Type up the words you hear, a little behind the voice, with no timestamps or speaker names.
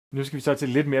Nu skal vi så til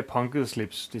lidt mere punket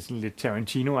slips. Det er sådan lidt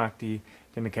Tarantino-agtige.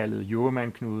 Den er kaldet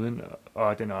Euroman-knuden,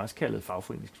 og den er også kaldet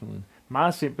fagforeningsknuden.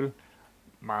 Meget simpel,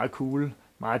 meget cool,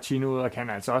 meget chinoet, og kan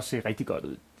altså også se rigtig godt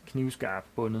ud. Knivskarp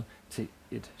bundet til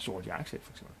et sort jakkesæt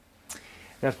for eksempel.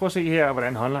 Lad os prøve at se her,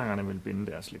 hvordan håndlangerne vil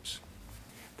binde deres slips.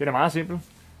 Den er meget simpel,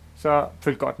 så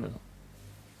følg godt med.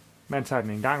 Man tager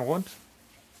den en gang rundt,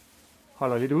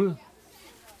 holder lidt ud,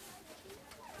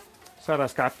 så er der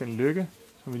skabt en lykke,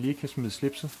 som vi lige kan smide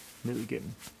slipset ned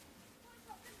igennem.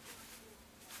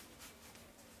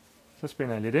 Så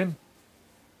spænder jeg lidt ind,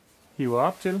 hiver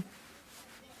op til,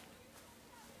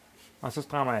 og så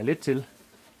strammer jeg lidt til,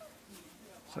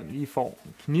 så den lige får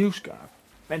en knivskarp.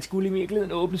 Man skulle i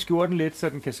virkeligheden åbne skjorten lidt, så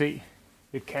den kan se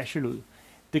lidt casual ud.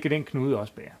 Det kan den knude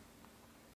også bære.